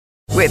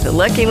With the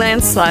Lucky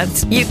Land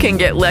Slots, you can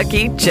get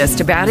lucky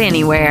just about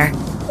anywhere.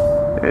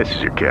 This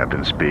is your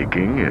captain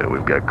speaking.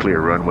 We've got clear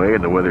runway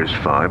and the weather's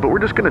fine, but we're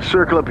just going to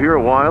circle up here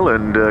a while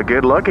and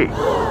get lucky.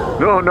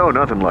 No,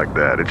 nothing like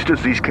that. It's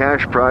just these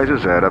cash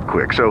prizes add up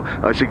quick. So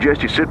I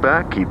suggest you sit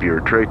back, keep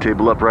your tray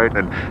table upright,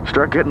 and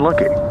start getting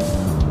lucky.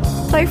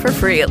 Play for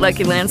free at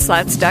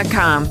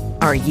LuckyLandSlots.com.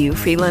 Are you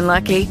feeling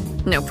lucky?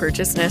 No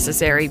purchase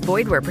necessary.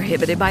 Void where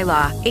prohibited by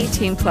law.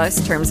 18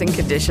 plus terms and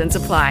conditions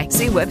apply.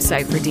 See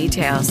website for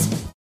details.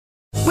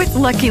 With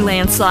Lucky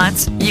Land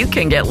Slots, you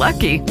can get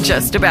lucky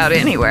just about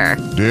anywhere.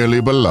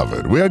 Dearly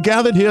beloved, we are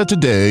gathered here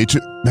today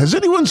to... Has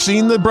anyone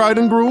seen the bride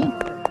and groom?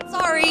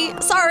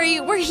 Sorry,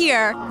 we're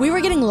here. We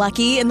were getting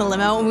lucky in the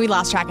limo and we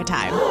lost track of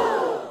time.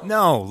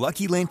 No,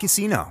 Lucky Land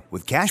Casino,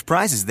 with cash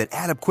prizes that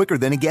add up quicker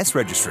than a guest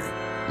registry.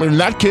 In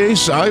that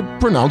case, I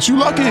pronounce you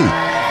lucky.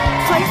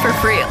 Play for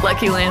free at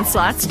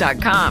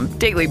LuckyLandSlots.com.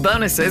 Daily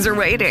bonuses are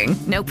waiting.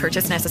 No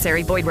purchase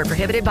necessary. Void where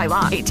prohibited by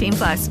law. 18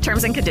 plus.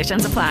 Terms and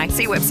conditions apply.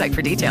 See website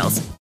for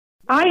details.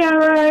 Hi,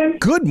 Arrow.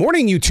 Good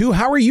morning, you two.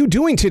 How are you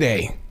doing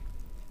today?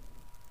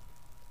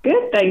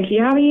 Good, thank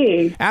you. How are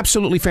you?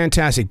 Absolutely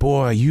fantastic.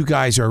 Boy, you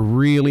guys are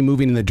really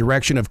moving in the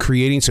direction of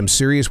creating some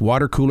serious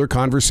water cooler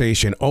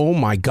conversation. Oh,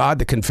 my God.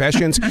 The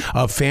Confessions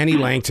of Fanny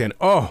Langton.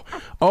 Oh,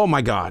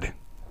 my God.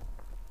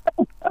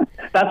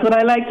 That's what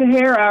I like to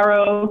hear,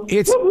 Arrow.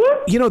 It's,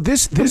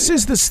 this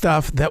is the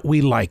stuff that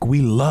we like.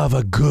 We love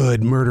a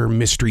good murder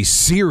mystery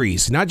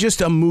series, not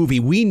just a movie.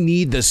 We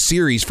need the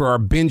series for our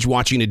binge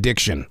watching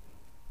addiction.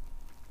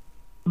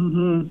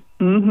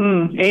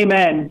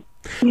 Amen.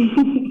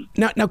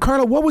 Now,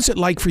 Carla, what was it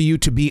like for you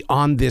to be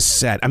on this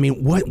set? I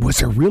mean, what was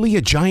there really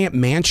a giant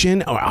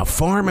mansion or a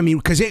farm? I mean,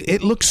 because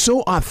it looked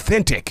so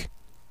authentic.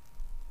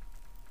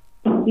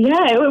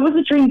 Yeah, it was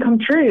a dream come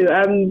true.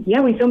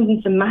 We filmed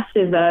in some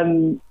massive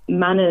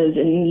manors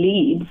in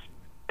Leeds.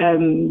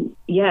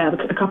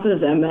 A couple of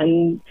them,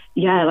 and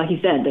yeah, like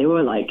you said, they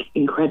were like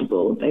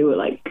incredible. They were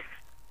like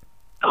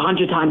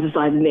 100 times the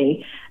size of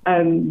me.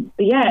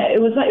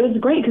 It was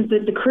great because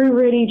the crew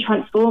really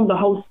transformed the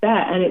whole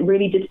set, and it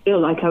really did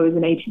feel like I was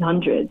in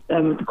 1800s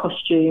with the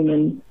costume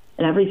and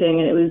everything.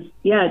 And it was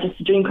just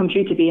a dream come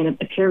true to be in a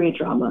period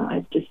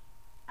drama.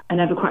 I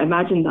never quite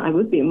imagined that I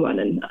would be in one,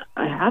 and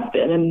I have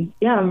been, and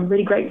I'm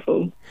really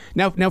grateful.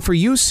 Now for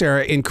you,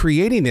 Sarah, in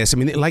creating this, I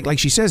mean, like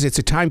she says, it's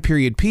a time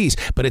period piece,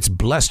 but it's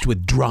blessed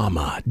with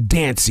drama,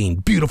 dancing,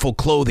 beautiful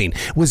clothing.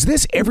 Was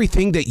this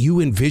everything that you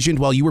envisioned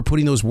while you were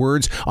putting those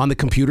words on the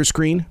computer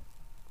screen?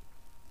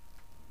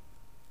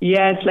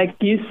 Yes, like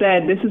you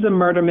said, this is a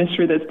murder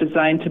mystery that's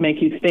designed to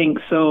make you think.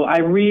 So I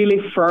really,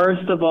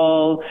 first of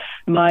all,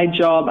 my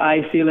job,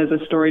 I feel as a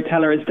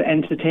storyteller, is to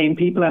entertain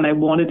people, and I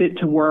wanted it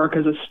to work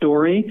as a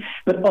story.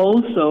 But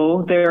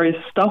also there is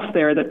stuff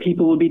there that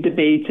people will be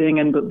debating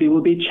and will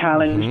be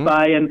challenged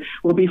by and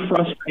will be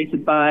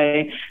frustrated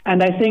by.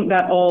 And I think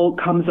that all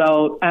comes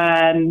out,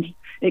 and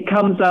it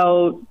comes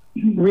out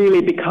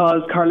really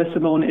because Carla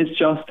Simone is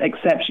just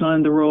exceptional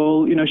in the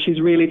role. You know, she's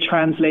really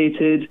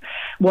translated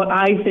what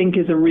I think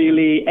is a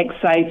really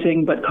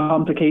exciting but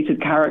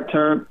complicated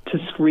character to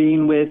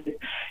screen with,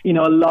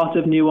 a lot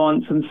of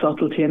nuance and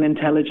subtlety and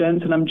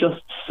intelligence. And I'm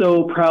just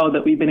so proud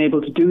that we've been able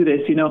to do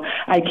this.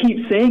 I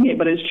keep saying it,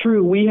 but it's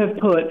true. We have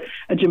put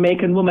a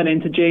Jamaican woman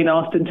into Jane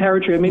Austen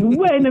territory. I mean,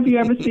 when have you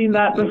ever seen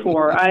that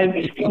before?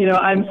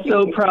 I'm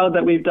so proud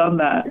that we've done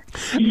that.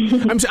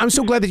 I'm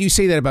so glad that you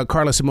say that about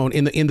Carla Simone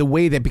in the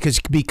way that, because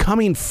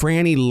becoming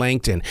Franny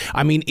Langton,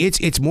 I mean,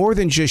 it's more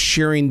than just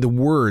sharing the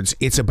words.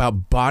 It's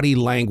about body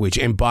language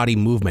and body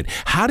movement.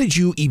 How did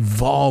you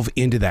evolve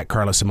into that,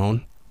 Carla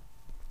Simone?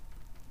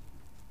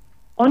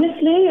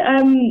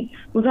 Honestly,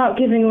 without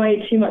giving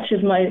away too much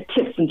of my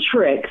tips and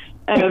tricks,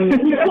 then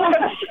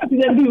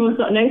people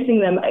start noticing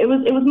them. It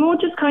was more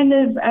just kind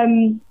of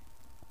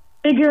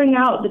figuring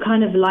out the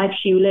kind of life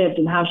she lived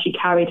and how she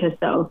carried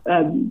herself.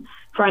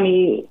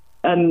 Franny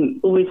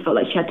always felt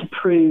like she had to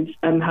prove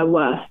her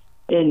worth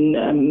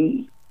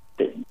in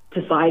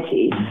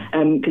society,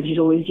 because she's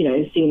always,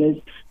 seen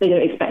as, they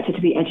don't expect her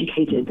to be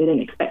educated. They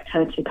don't expect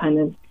her to kind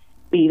of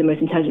be the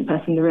most intelligent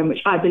person in the room,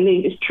 which I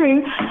believe is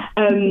true.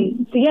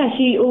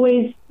 She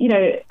always,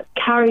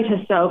 carried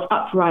herself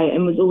upright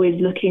and was always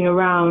looking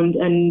around.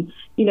 And,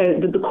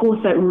 the core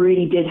set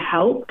really did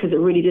help, because it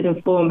really did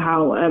inform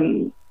how,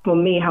 for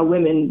me, how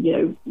women,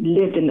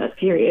 lived in that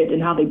period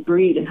and how they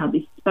breathed and how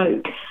they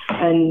spoke.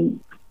 And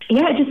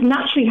it just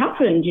naturally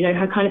happened.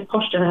 Her kind of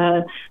posture,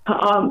 her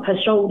arm, her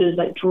shoulders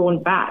like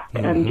drawn back,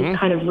 and just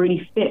kind of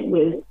really fit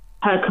with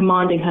her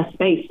commanding her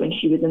space when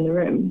she was in the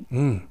room.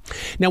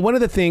 Now, one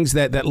of the things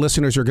that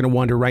listeners are going to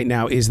wonder right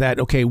now is that,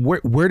 okay,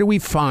 where do we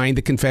find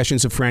the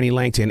Confessions of Franny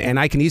Langton? And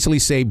I can easily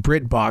say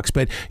BritBox,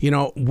 but,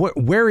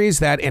 where is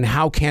that, and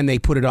how can they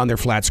put it on their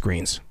flat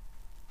screens?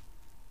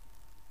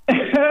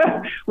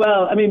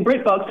 Well, I mean,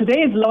 BritBox,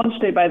 today is launch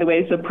day, by the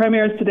way, so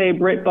premieres today,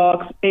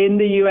 BritBox in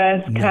the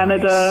US, nice.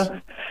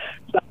 Canada,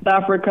 South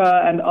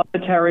Africa, and other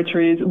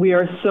territories. We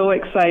are so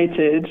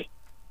excited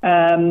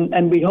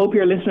And we hope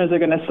your listeners are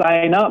going to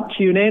sign up,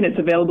 tune in. It's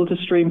available to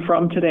stream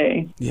from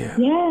today. Yeah.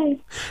 Yay.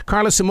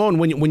 Carla Simone,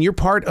 when you're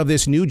part of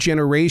this new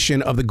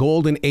generation of the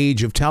golden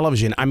age of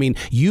television, I mean,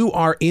 you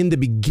are in the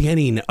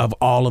beginning of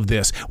all of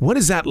this. What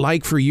is that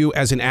like for you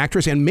as an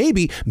actress? And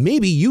maybe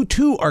you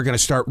too are going to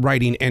start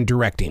writing and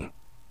directing.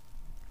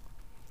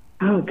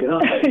 Oh,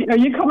 God. Are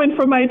you coming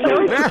from my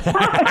toes?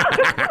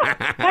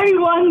 Maybe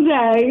one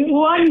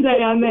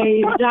day I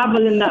may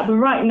dabble in that. But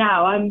right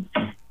now, I'm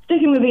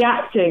sticking with the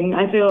acting.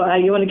 I feel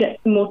you want to get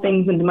some more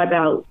things under my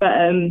belt. But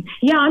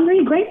yeah, I'm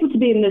really grateful to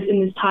be in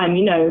this time.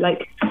 You know,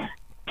 like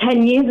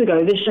 10 years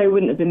ago, this show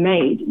wouldn't have been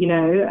made. You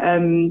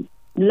know,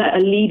 a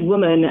lead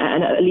woman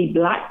and a lead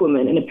black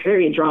woman in a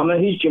period drama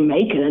who's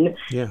Jamaican and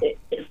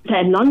it's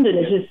set in London.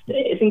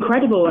 It's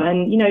incredible.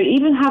 And, you know,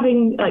 even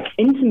having like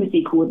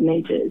intimacy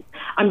coordinators,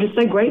 I'm just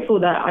so grateful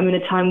that I'm in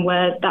a time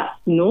where that's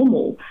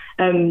normal.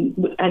 And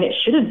it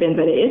should have been,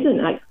 but it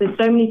isn't. Like, there's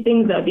so many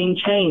things that are being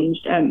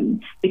changed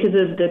because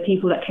of the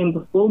people that came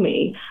before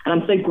me. And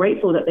I'm so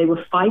grateful that they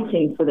were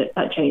fighting for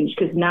that change,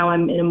 because now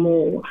I'm in a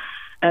more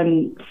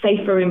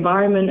safer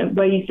environment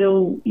where you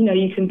feel, you know,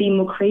 you can be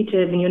more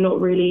creative and you're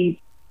not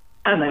really,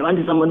 I don't know,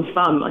 under someone's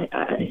thumb,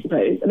 I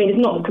suppose. I mean, it's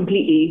not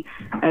completely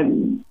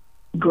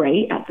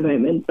great at the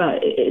moment, but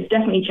it's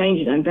definitely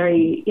changing. I'm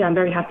very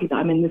happy that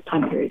I'm in this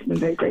time period, and I'm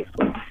very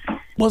grateful.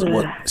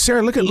 Well,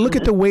 Sarah, look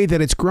at the way that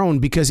it's grown,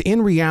 because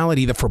in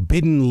reality, the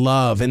forbidden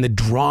love and the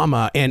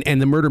drama and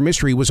the murder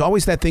mystery was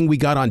always that thing we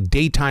got on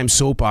daytime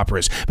soap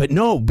operas. But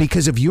no,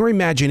 because of your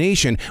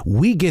imagination,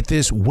 we get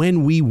this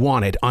when we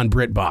want it on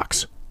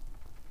BritBox.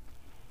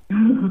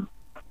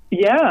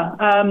 Yeah.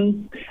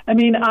 I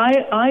mean,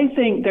 I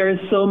think there is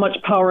so much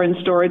power in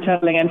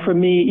storytelling. And for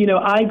me, you know,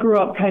 I grew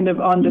up kind of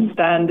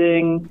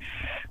understanding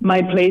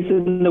my place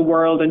in the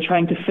world and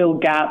trying to fill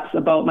gaps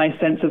about my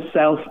sense of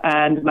self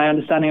and my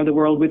understanding of the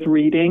world with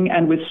reading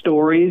and with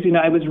stories. You know,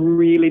 I was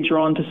really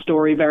drawn to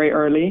story very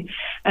early.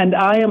 And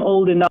I am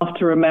old enough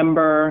to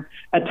remember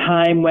a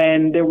time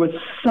when there was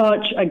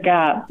such a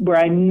gap where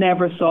I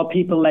never saw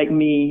people like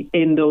me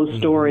in those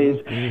stories.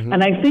 Mm-hmm.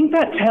 And I think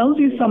that tells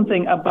you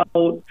something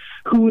about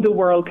who the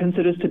world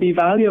considers to be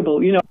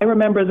valuable. You know, I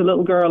remember as a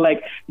little girl,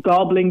 like,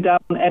 gobbling down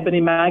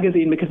Ebony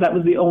magazine because that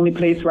was the only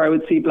place where I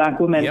would see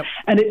black women. Yep.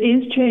 And it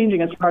is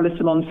changing, as Carla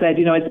Simone said.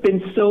 You know, it's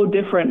been so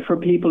different for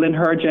people in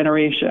her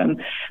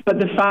generation. But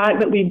the fact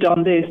that we've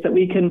done this, that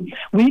we can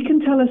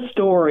tell a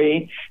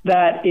story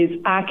that is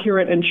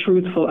accurate and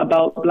truthful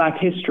about black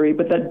history,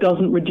 but that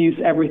doesn't reduce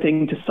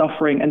everything to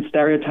suffering and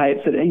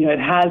stereotypes. It, you know, it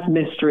has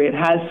mystery, it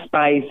has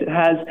spice, it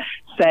has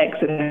sex,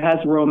 it has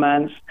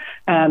romance,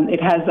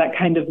 it has that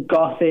kind of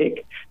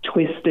gothic,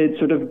 twisted,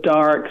 sort of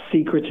dark,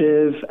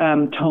 secretive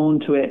tone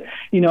to it.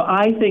 You know,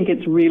 I think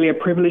it's really a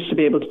privilege to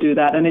be able to do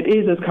that. And it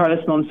is, as Carla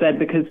Simone said,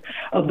 because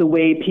of the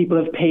way people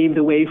have paved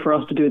the way for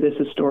us to do this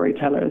as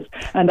storytellers.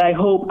 And I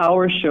hope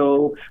our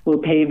show will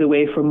pave the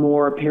way for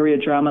more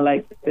period drama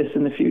like this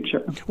in the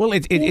future. Well,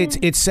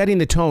 it's setting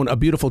the tone, a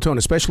beautiful tone,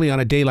 especially on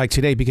a day like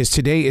today, because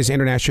today is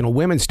International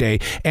Women's Day.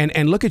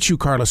 And look at you,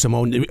 Carla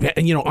Simone.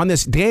 You know, on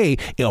this day,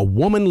 a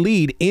woman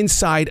lead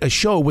inside a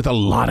show with a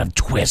lot of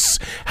twists.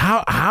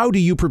 How do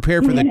you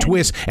prepare for the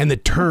twists and the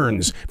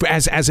turns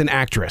as an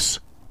actress?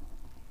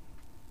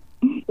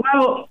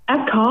 Well, as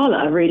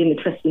Carla reading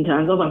the twists and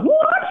turns, I was like,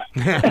 what?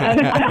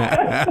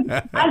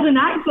 As an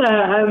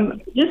actor,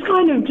 just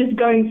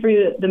going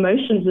through the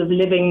motions of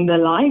living the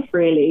life,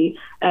 really,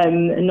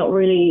 and not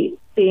really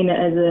seeing it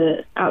as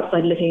a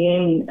outside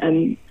looking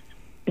in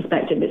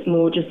perspective. It's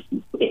more just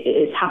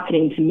it's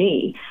happening to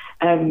me.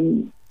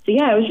 So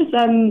yeah, it was just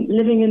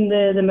living in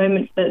the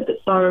moment that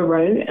Sarah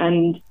wrote,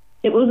 and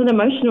it was an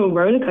emotional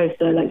roller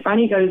coaster. Like,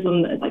 Franny goes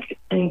on like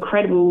an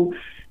incredible,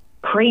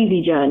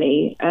 crazy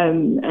journey,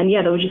 and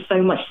yeah, there was just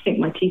so much to sink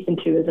my teeth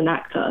into as an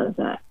actor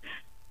that.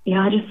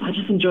 Yeah, I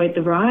just enjoyed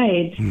the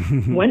ride.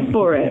 Went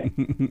for it.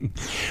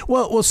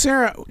 Well,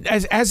 Sarah,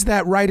 as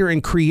that writer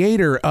and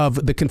creator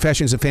of The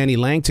Confessions of Fanny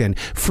Langton,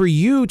 for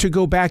you to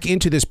go back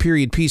into this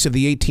period piece of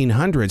the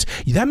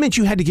 1800s, that meant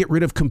you had to get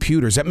rid of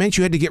computers. That meant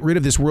you had to get rid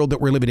of this world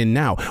that we're living in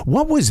now.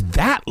 What was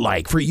that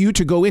like for you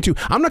to go into?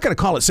 I'm not going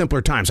to call it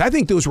simpler times. I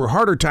think those were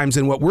harder times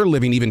than what we're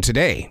living even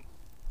today.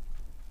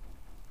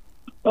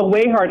 Oh,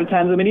 way harder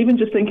times. I mean, even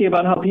just thinking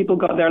about how people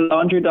got their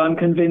laundry done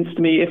convinced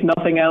me, if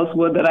nothing else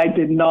would, that I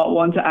did not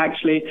want to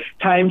actually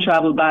time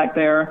travel back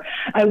there.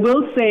 I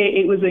will say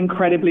it was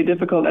incredibly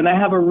difficult, and I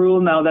have a rule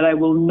now that I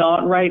will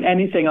not write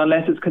anything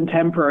unless it's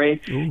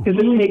contemporary, because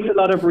it takes a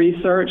lot of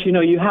research. You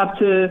know, you have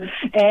to,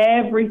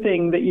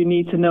 everything that you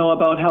need to know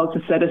about how to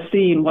set a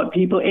scene, what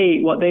people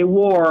ate, what they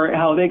wore,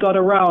 how they got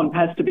around,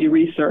 has to be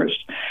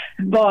researched.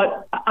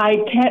 But I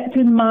kept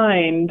in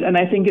mind, and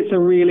I think it's a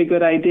really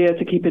good idea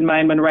to keep in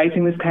mind when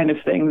writing this kind of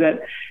thing, that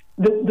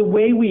the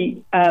way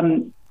we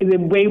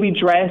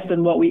dressed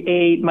and what we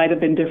ate might have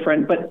been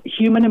different, but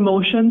human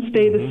emotions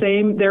stay the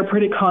same. They're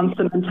pretty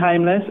constant and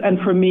timeless. And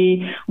for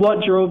me,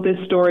 what drove this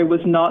story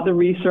was not the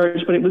research,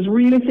 but it was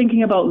really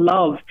thinking about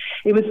love.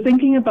 It was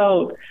thinking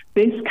about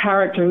this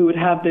character who would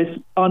have this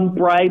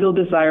unbridled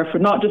desire for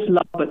not just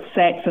love, but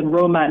sex and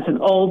romance and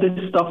all this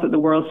stuff that the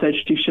world says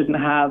she shouldn't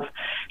have.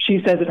 She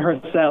says it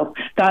herself.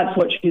 That's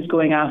what she's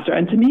going after.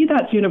 And to me,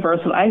 that's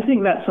universal. I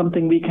think that's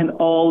something we can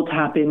all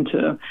tap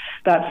into,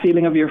 that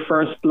feeling of your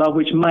first love,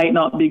 which might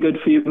not be good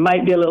for you. It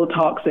might be a little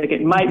toxic.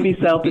 It might be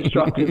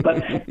self-destructive,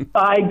 but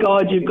by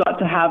God, you've got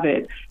to have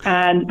it.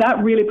 And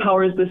that really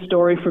powers the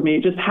story for me.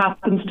 It just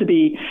happens to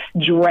be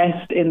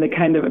dressed in the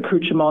kind of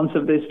accoutrements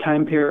of this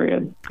time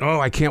period. Oh,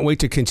 I can't wait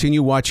to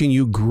continue watching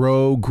you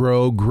grow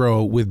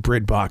with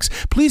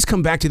BritBox. Please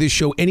come back to this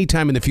show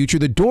anytime in the future.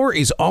 The door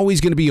is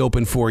always going to be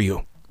open for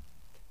you.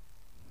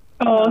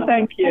 Oh,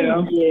 thank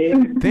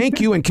you.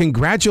 Thank you, and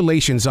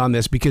congratulations on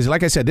this, because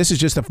like I said, this is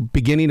just the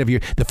beginning of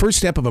the first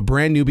step of a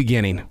brand new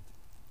beginning.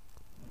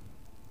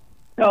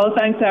 Oh,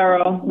 thanks,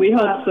 Arrow. We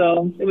hope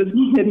so.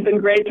 It's been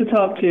great to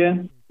talk to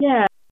you. Yeah.